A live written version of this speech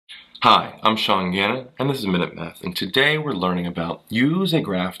Hi, I'm Sean Gannon, and this is Minute Math, and today we're learning about use a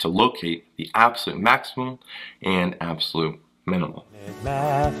graph to locate the absolute maximum and absolute minimum.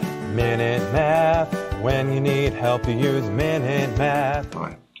 Minute Math, when you need help you use Minute Math. All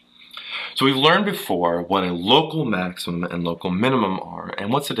right. So we've learned before what a local maximum and local minimum are,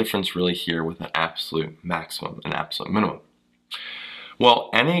 and what's the difference really here with an absolute maximum and absolute minimum.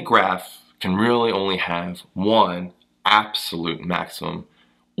 Well, any graph can really only have one absolute maximum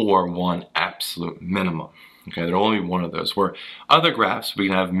or one absolute minimum. Okay, there'll only be one of those. Where other graphs, we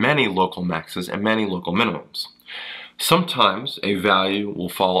can have many local maxes and many local minimums. Sometimes a value will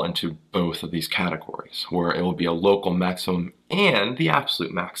fall into both of these categories, where it will be a local maximum and the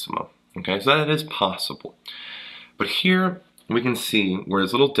absolute maximum. Okay, so that is possible. But here we can see where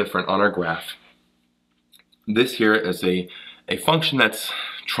it's a little different on our graph. This here is a function that's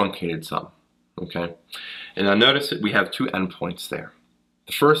truncated some. Okay, and now notice that we have two endpoints there.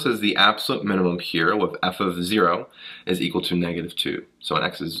 The first is the absolute minimum here with f of 0 is equal to -2. So when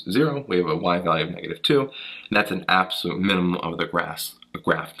x is 0, we have a y value of -2, and that's an absolute minimum of the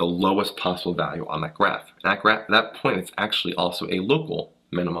graph, the lowest possible value on that graph. At that point, it's actually also a local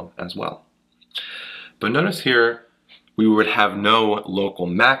minimum as well. But notice here, we would have no local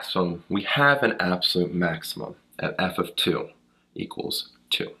maximum. We have an absolute maximum at f of 2 equals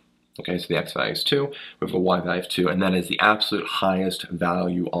 2. Okay, so the x value is 2, we have a y value of 2, and that is the absolute highest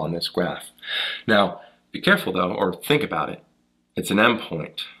value on this graph. Now, be careful though, or think about it. It's an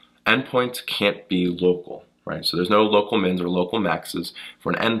endpoint. Endpoints can't be local, right? So there's no local mins or local maxes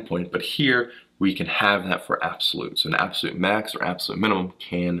for an endpoint, but here we can have that for absolute. So an absolute max or absolute minimum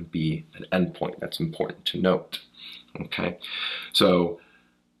can be an endpoint. That's important to note. Okay, so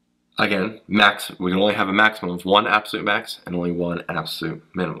again, we can only have a maximum of one absolute max and only one absolute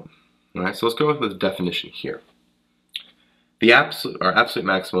minimum. All right, so let's go with the definition here. The absolute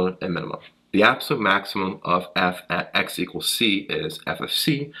maximum and minimum. The absolute maximum of f at x equals c is f of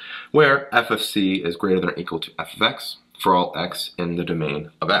c, where f of c is greater than or equal to f of x for all x in the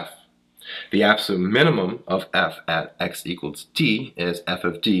domain of f. The absolute minimum of f at x equals d is f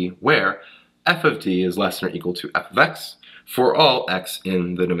of d, where f of d is less than or equal to f of x for all x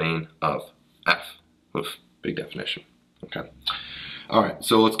in the domain of f. Oof, big definition. Okay. All right,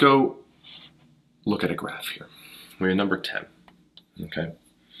 so let's go look at a graph here. We're at number 10. Okay.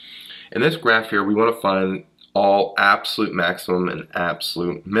 In this graph here, we want to find all absolute maximum and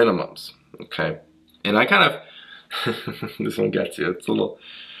absolute minimums. Okay. And I kind of, this one gets you. It's a little,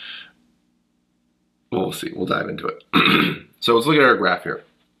 we'll see. We'll dive into it. So let's look at our graph here.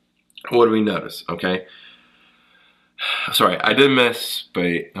 What do we notice? Okay. Sorry, I did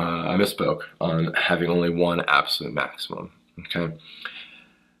I misspoke on having only one absolute maximum. Okay.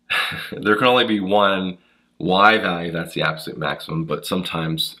 There can only be one y value that's the absolute maximum, but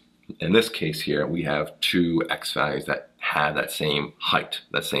sometimes, in this case here, we have two x values that have that same height,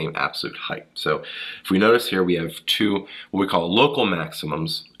 that same absolute height. So if we notice here, we have two what we call local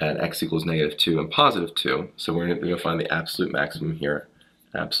maximums at x equals -2 and +2. So we're going to find the absolute maximum here,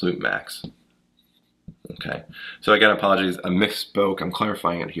 absolute max. Okay, so again, apologies, I misspoke, I'm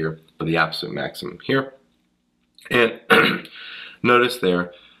clarifying it here, but the absolute maximum here. And notice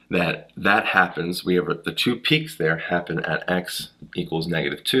there that happens, we have the two peaks there happen at x equals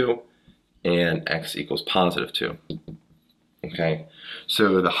 -2 and x equals +2. Okay,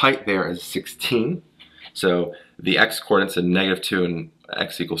 so the height there is 16. So the x coordinates are -2 and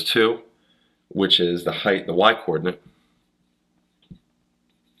x equals 2, which is the height, the y coordinate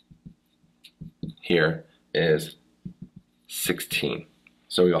here is 16.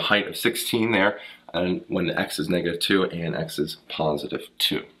 So we have a height of 16 there, and when x is -2 and x is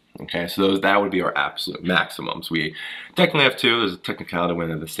 +2. Okay, so that would be our absolute maximums. We technically have two. There's a technicality when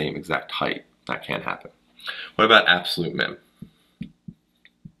they're the same exact height. That can't happen. What about absolute min?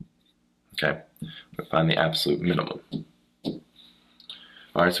 Okay, we find the absolute minimum.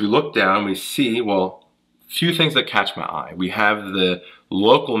 All right, so we look down, we see, well, few things that catch my eye. We have the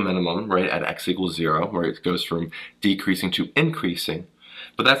local minimum, right, at x equals 0, where it goes from decreasing to increasing.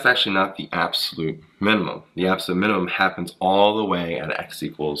 But that's actually not the absolute minimum. The absolute minimum happens all the way at x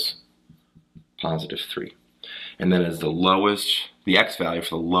equals +3. And then as the lowest, the x value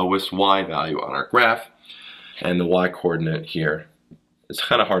for the lowest y value on our graph, and the y coordinate here, it's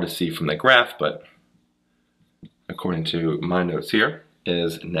kind of hard to see from the graph, but according to my notes here,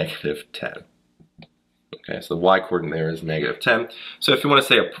 is -10. Okay, so the y coordinate there is -10. So if you want to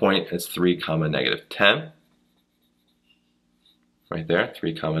say a point, it's 3, -10. Right there,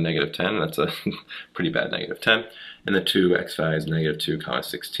 3, -10, that's a pretty bad -10. And the two x values, -2,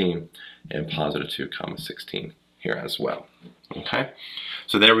 16, and +2, 16. here as well. Okay,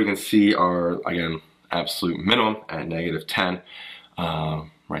 so there we can see our, again, absolute minimum at -10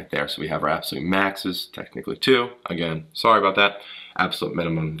 right there. So we have our absolute maxes, technically 2. Again, sorry about that. Absolute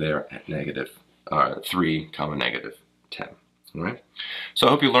minimum there at -3, -10. All right. So I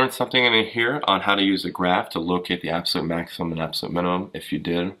hope you learned something in here on how to use a graph to locate the absolute maximum and absolute minimum. If you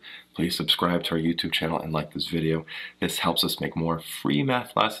did, please subscribe to our YouTube channel and like this video. This helps us make more free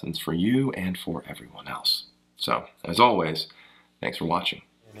math lessons for you and for everyone else. So, as always, thanks for watching.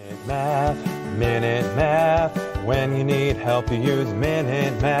 Minute Math. When you need help, you use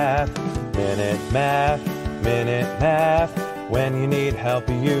Minute Math. Minute Math. Minute Math. When you need help,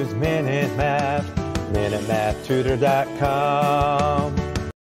 you use Minute Math. MinuteMathTutor.com